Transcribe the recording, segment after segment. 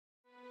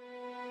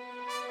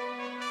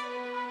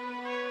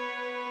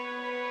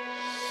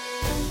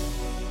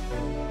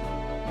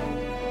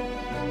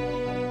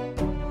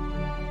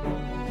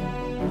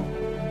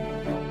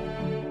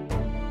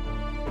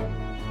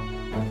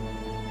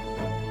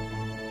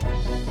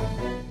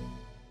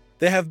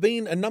There have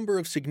been a number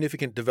of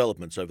significant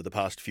developments over the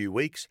past few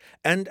weeks,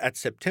 and at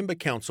September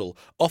Council,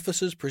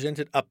 officers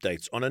presented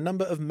updates on a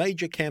number of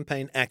major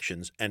campaign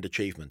actions and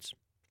achievements.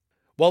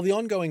 While the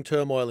ongoing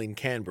turmoil in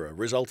Canberra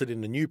resulted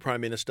in a new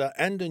Prime Minister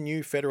and a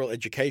new Federal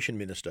Education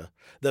Minister,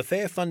 the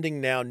Fair Funding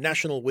Now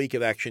National Week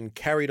of Action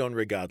carried on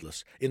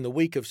regardless in the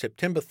week of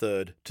September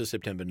 3rd to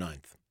September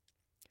 9th.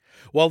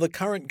 While the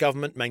current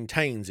government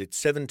maintains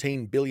its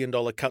 $17 billion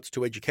cuts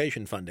to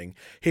education funding,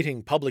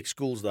 hitting public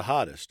schools the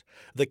hardest,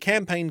 the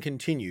campaign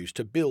continues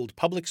to build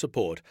public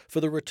support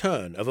for the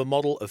return of a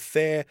model of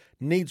fair,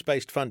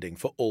 needs-based funding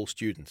for all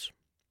students.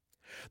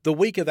 The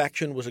Week of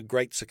Action was a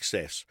great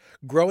success,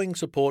 growing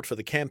support for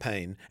the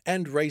campaign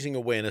and raising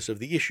awareness of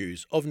the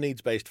issues of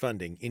needs-based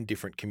funding in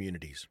different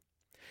communities.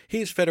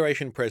 Here's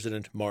Federation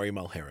President Maurie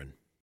Mulheron.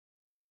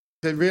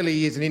 It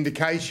really is an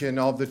indication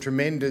of the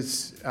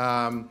tremendous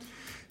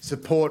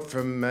support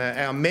from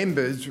our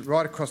members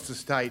right across the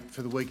state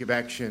for the Week of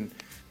Action.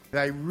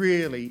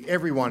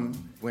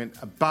 Everyone went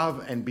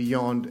above and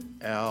beyond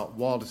our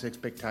wildest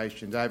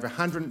expectations. Over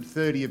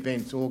 130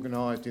 events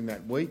organised in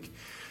that week,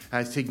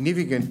 a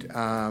significant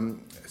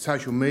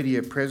social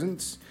media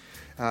presence.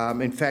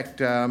 In fact,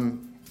 the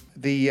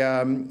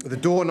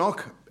door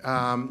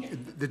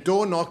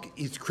knock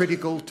is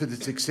critical to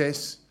the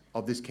success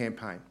of this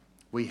campaign.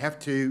 We have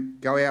to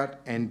go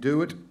out and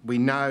do it. We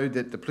know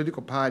that the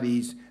political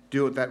parties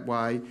do it that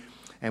way,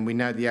 and we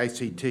know the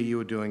ACTU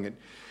are doing it.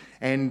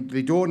 And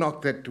the door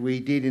knock that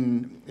we did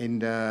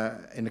in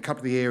a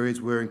couple of the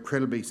areas were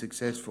incredibly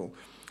successful.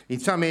 In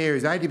some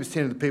areas,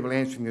 80% of the people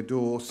answering the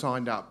door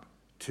signed up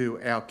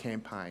to our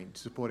campaign, to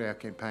support our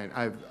campaign,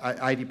 over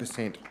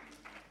 80%.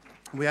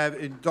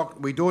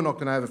 We door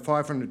knocked on over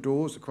 500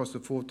 doors across the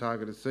 4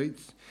 targeted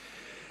seats.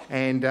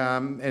 And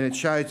it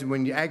shows that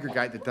when you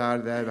aggregate the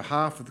data, that over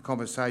half of the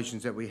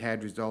conversations that we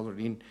had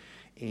resulted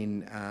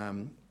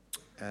in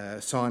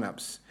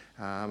sign-ups.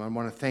 I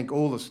want to thank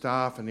all the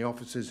staff and the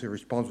officers who are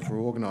responsible for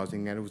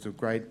organising that. It was a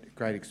great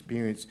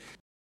experience.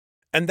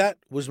 And that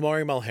was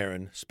Maurie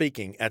Mulheron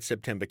speaking at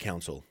September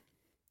Council.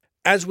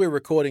 As we're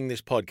recording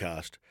this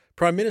podcast,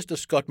 Prime Minister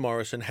Scott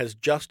Morrison has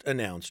just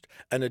announced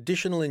an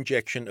additional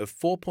injection of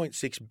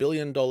 $4.6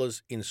 billion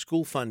in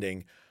school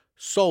funding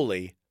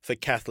solely for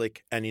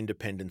Catholic and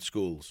independent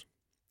schools.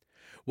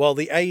 While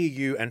the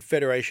AEU and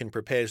Federation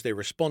prepares their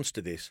response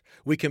to this,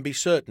 we can be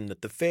certain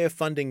that the Fair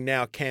Funding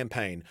Now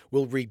campaign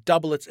will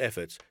redouble its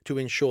efforts to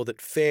ensure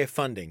that fair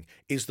funding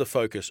is the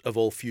focus of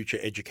all future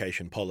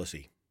education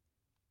policy.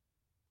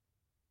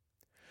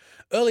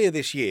 Earlier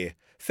this year,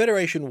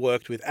 Federation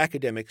worked with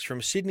academics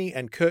from Sydney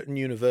and Curtin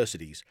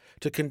universities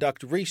to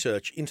conduct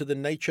research into the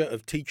nature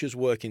of teachers'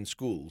 work in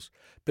schools,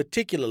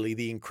 particularly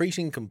the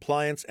increasing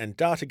compliance and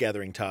data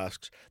gathering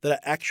tasks that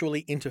are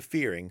actually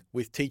interfering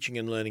with teaching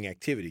and learning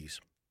activities.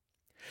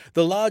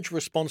 The large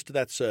response to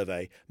that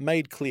survey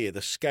made clear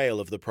the scale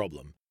of the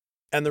problem,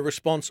 and the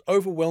response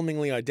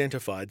overwhelmingly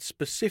identified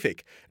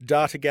specific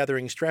data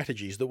gathering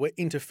strategies that were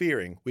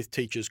interfering with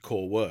teachers'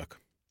 core work.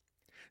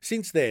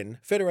 Since then,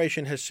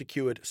 Federation has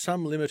secured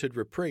some limited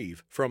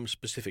reprieve from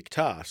specific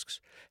tasks.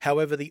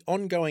 However, the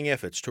ongoing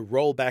efforts to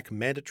roll back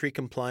mandatory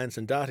compliance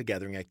and data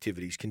gathering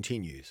activities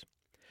continues.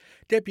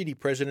 Deputy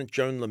President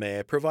Joan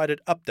Lemaire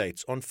provided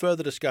updates on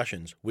further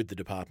discussions with the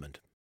department.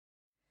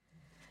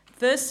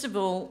 First of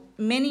all,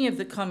 many of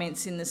the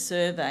comments in the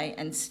survey,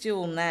 and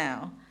still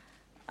now,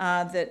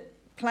 are that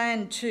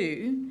Plan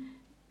 2,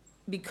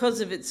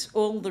 because of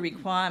all the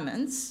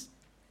requirements,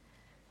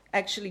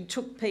 actually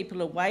took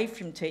people away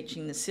from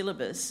teaching the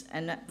syllabus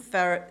and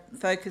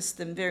focused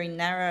them very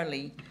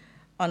narrowly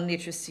on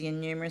literacy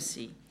and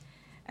numeracy.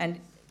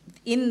 And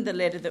in the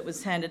letter that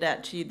was handed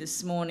out to you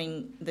this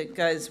morning that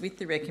goes with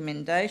the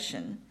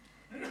recommendation,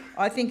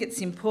 I think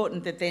it's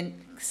important that they're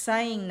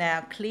saying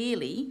now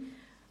clearly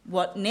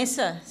what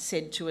Nessa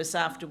said to us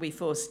after we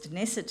forced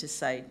Nessa to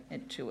say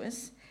it to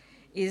us,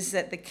 is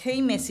that the key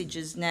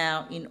messages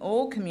now in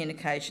all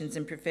communications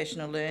and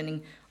professional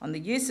learning on the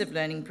use of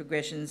learning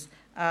progressions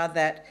are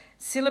that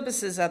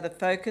syllabuses are the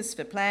focus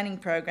for planning,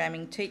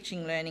 programming,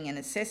 teaching, learning and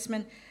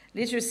assessment.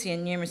 Literacy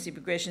and numeracy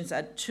progressions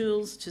are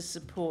tools to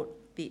support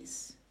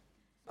this.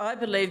 I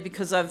believe,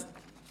 because I've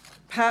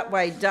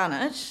partway done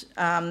it,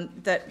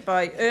 that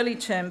by early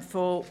term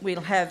 4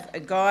 we'll have a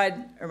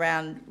guide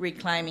around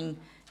reclaiming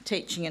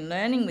teaching and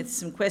learning with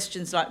some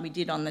questions like we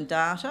did on the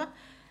data,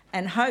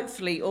 and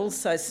hopefully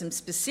also some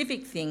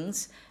specific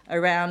things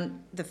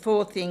around the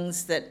 4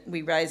 things that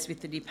we raised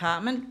with the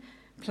department: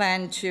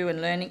 Plan 2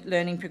 and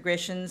learning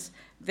progressions,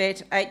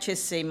 VET,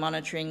 HSC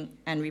monitoring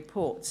and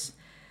reports.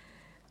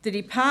 The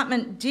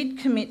department did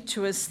commit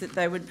to us that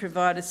they would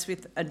provide us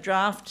with a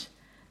draft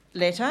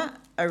letter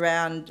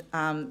around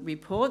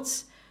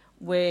reports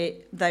where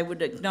they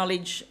would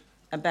acknowledge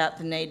about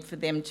the need for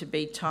them to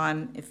be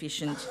time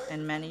efficient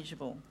and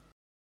manageable.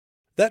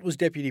 That was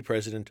Deputy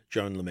President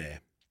Joan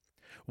Lemaire.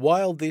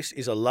 While this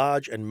is a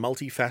large and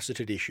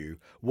multifaceted issue,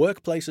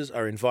 workplaces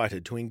are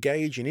invited to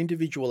engage in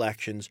individual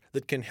actions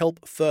that can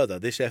help further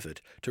this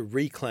effort to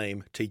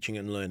reclaim teaching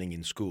and learning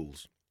in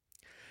schools.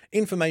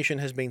 Information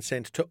has been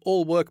sent to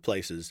all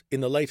workplaces in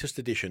the latest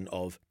edition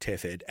of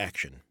TEFED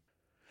Action.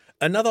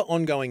 Another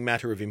ongoing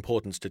matter of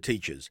importance to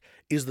teachers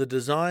is the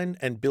design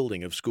and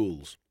building of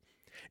schools.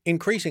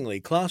 Increasingly,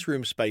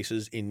 classroom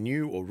spaces in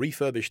new or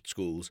refurbished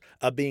schools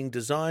are being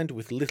designed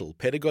with little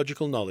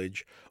pedagogical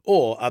knowledge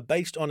or are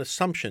based on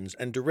assumptions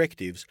and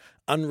directives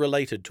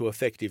unrelated to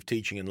effective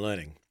teaching and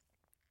learning.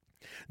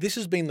 This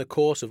has been the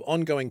course of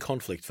ongoing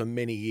conflict for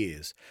many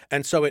years,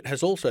 and so it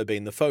has also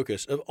been the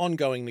focus of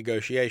ongoing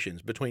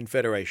negotiations between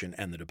Federation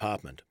and the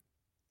Department.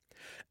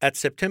 At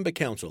September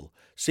Council,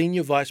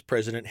 Senior Vice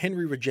President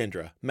Henry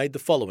Rajendra made the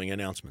following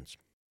announcements.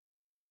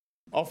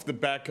 Off the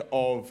back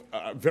of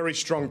very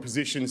strong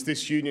positions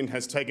this union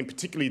has taken,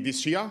 particularly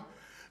this year,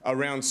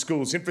 around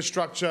schools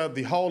infrastructure,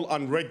 the whole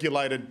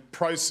unregulated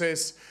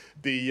process,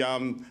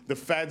 the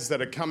fads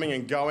that are coming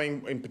and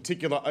going, in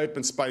particular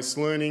open space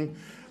learning,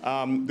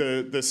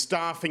 the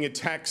staffing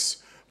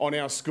attacks on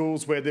our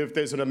schools where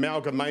there's an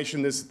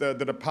amalgamation,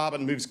 the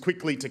department moves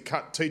quickly to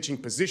cut teaching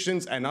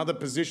positions and other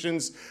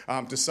positions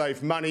to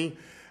save money,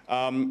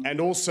 and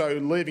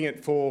also leaving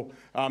it for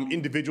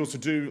individuals to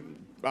do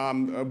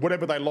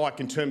whatever they like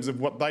in terms of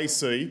what they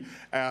see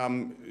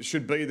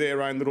should be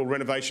their own little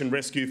renovation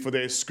rescue for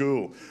their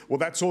school. Well,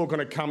 that's all going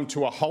to come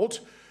to a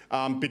halt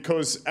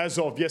because as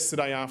of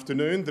yesterday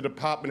afternoon, the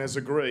department has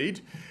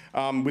agreed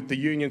with the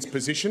union's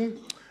position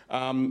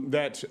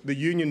that the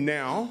union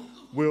now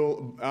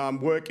will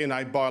work in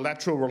a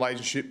bilateral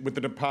relationship with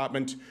the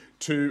department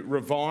to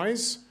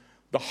revise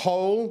the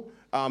whole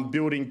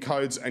building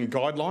codes and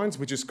guidelines,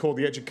 which is called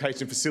the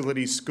Education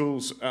Facilities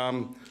Schools,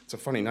 it's a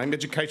funny name,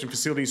 Education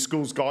Facilities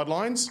Schools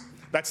Guidelines.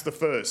 That's the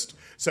first.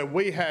 So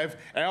we have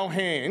our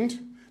hand,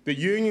 the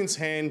union's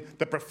hand,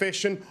 the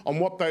profession on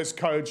what those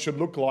codes should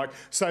look like.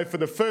 So for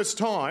the first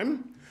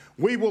time,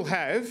 we will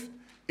have,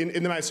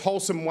 in the most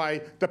wholesome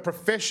way, the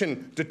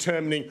profession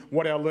determining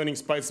what our learning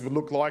spaces would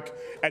look like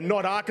and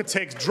not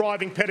architects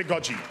driving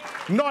pedagogy.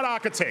 Not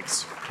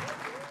architects.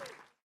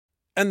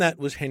 And that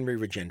was Henry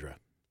Rajendra.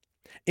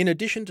 In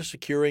addition to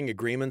securing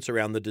agreements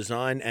around the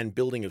design and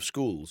building of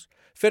schools,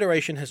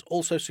 Federation has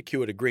also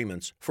secured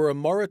agreements for a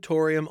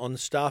moratorium on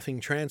staffing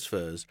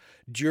transfers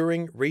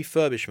during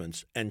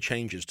refurbishments and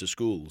changes to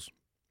schools,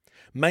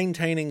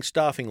 maintaining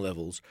staffing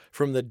levels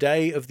from the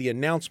day of the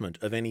announcement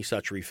of any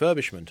such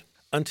refurbishment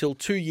until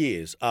 2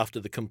 years after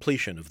the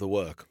completion of the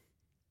work.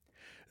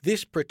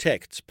 This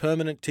protects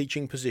permanent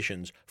teaching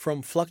positions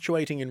from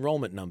fluctuating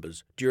enrolment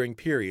numbers during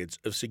periods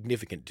of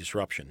significant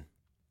disruption.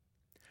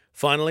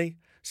 Finally,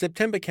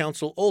 September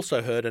Council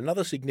also heard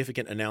another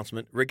significant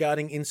announcement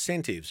regarding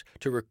incentives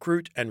to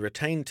recruit and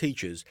retain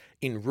teachers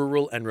in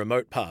rural and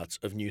remote parts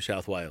of New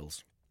South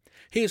Wales.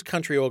 Here's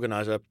country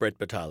organiser Brett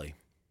Batali.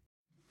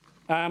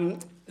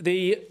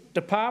 The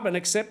department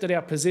accepted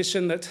our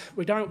position that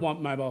we don't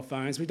want mobile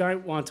phones. We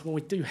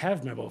do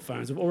have mobile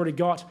phones. We've already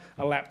got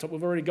a laptop.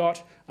 We've already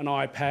got an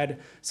iPad.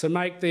 So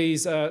make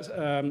these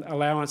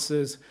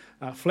allowances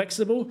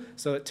flexible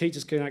so that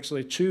teachers can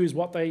actually choose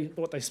what they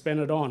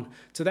spend it on.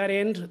 To that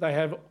end, they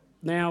have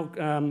now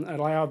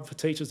allowed for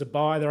teachers to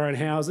buy their own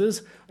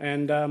houses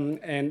and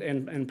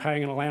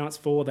paying an allowance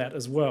for that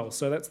as well.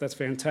 So that's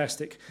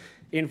fantastic.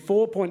 In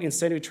 4-point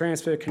incentive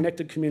transfer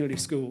connected community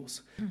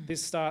schools,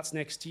 this starts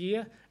next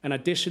year, an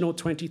additional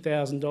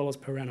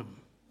 $20,000 per annum.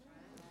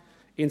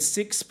 In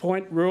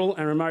 6-point rural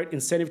and remote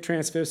incentive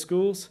transfer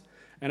schools,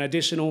 an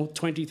additional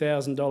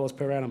 $20,000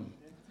 per annum.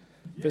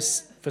 For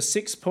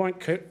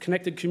 6-point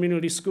connected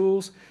community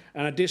schools,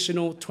 an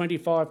additional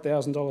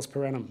 $25,000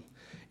 per annum.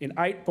 In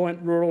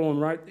 8-point rural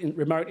and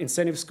remote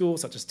incentive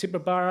schools such as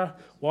Tibooburra,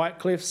 White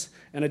Cliffs,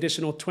 an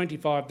additional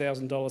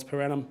 $25,000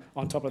 per annum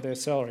on top of their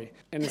salary.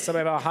 And in some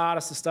of our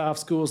hardest to staff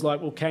schools like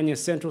Wilcannia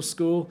Central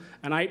School,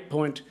 an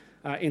 8-point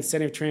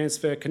incentive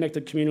transfer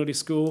connected community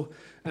school,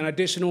 an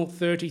additional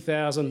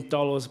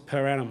 $30,000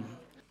 per annum.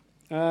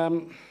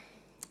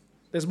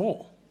 There's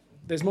more.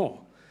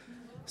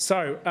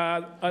 So,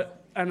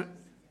 and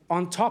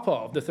on top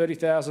of the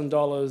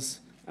 $30,000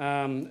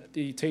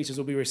 the teachers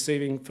will be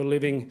receiving for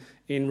living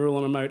in rural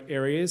and remote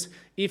areas.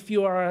 If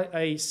you are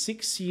a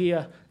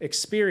 6-year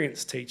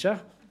experienced teacher,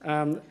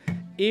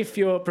 if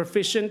you're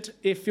proficient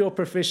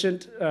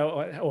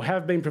or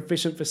have been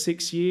proficient for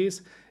 6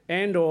 years,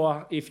 and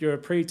or if you're a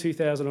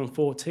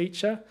pre-2004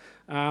 teacher,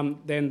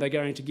 then they're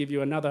going to give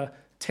you another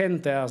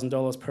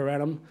 $10,000 per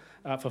annum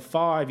for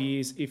 5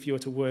 years if you were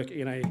to work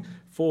in a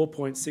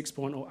 4-point,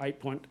 6-point or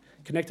 8-point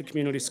connected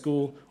community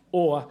school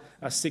or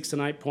a 6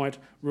 and 8-point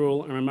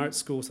rural and remote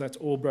school, so that's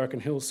all Broken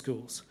Hill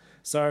schools.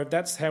 So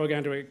that's how we're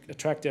going to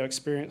attract our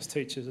experienced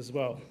teachers as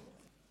well.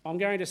 I'm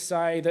going to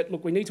say that,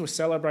 look, we need to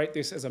celebrate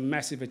this as a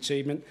massive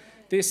achievement.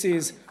 This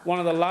is one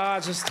of the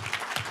largest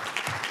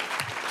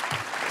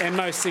and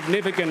most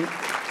significant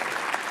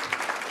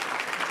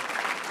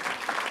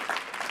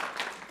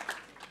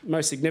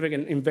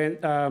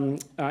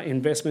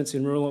investments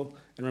in rural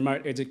and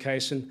remote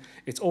education.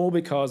 It's all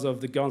because of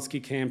the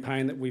Gonski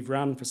campaign that we've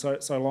run for so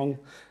long,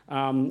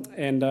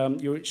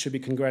 and you should be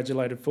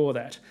congratulated for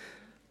that.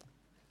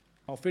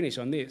 I'll finish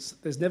on this.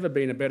 There's never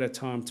been a better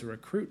time to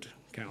recruit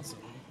Council.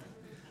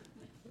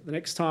 The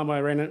next time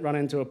I run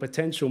into a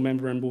potential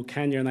member in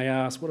Wilcannia and they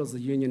ask, what has the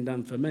union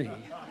done for me?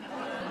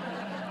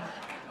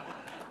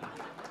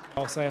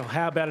 I'll say, oh,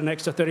 how about an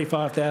extra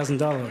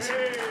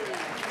 $35,000?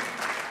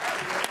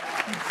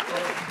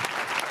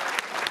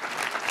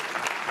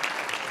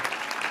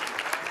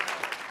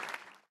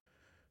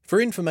 For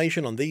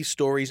information on these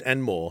stories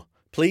and more,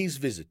 please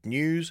visit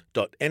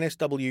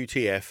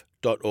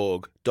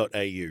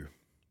news.nswtf.org.au.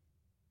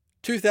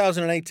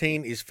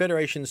 2018 is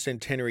Federation's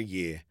centenary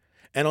year,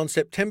 and on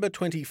September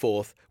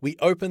 24th we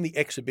open the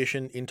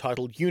exhibition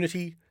entitled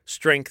Unity,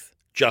 Strength,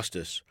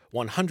 Justice,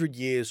 100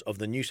 Years of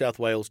the New South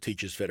Wales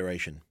Teachers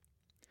Federation.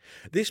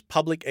 This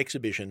public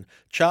exhibition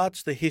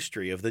charts the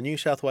history of the New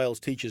South Wales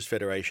Teachers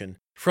Federation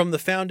from the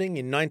founding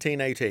in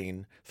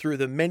 1918 through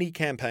the many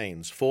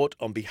campaigns fought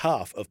on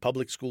behalf of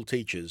public school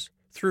teachers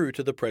through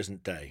to the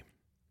present day.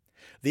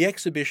 The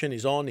exhibition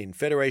is on in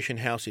Federation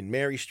House in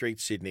Mary Street,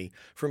 Sydney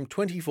from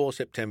 24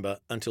 September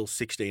until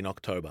 16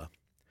 October.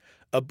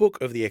 A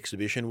book of the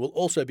exhibition will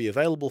also be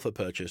available for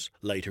purchase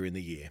later in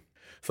the year.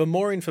 For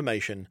more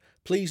information,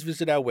 please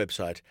visit our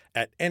website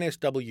at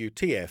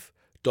nswtf.org.au.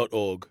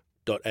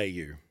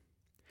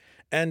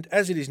 And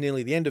as it is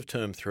nearly the end of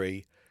Term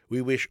 3,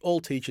 we wish all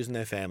teachers and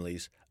their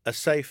families a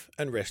safe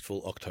and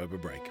restful October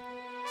break.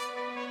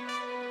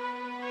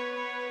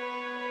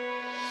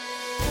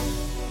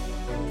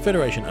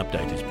 Federation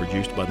Update is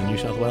produced by the New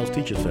South Wales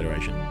Teachers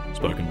Federation,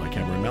 spoken by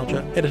Cameron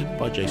Melcher, edited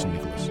by Jason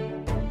Nicholas.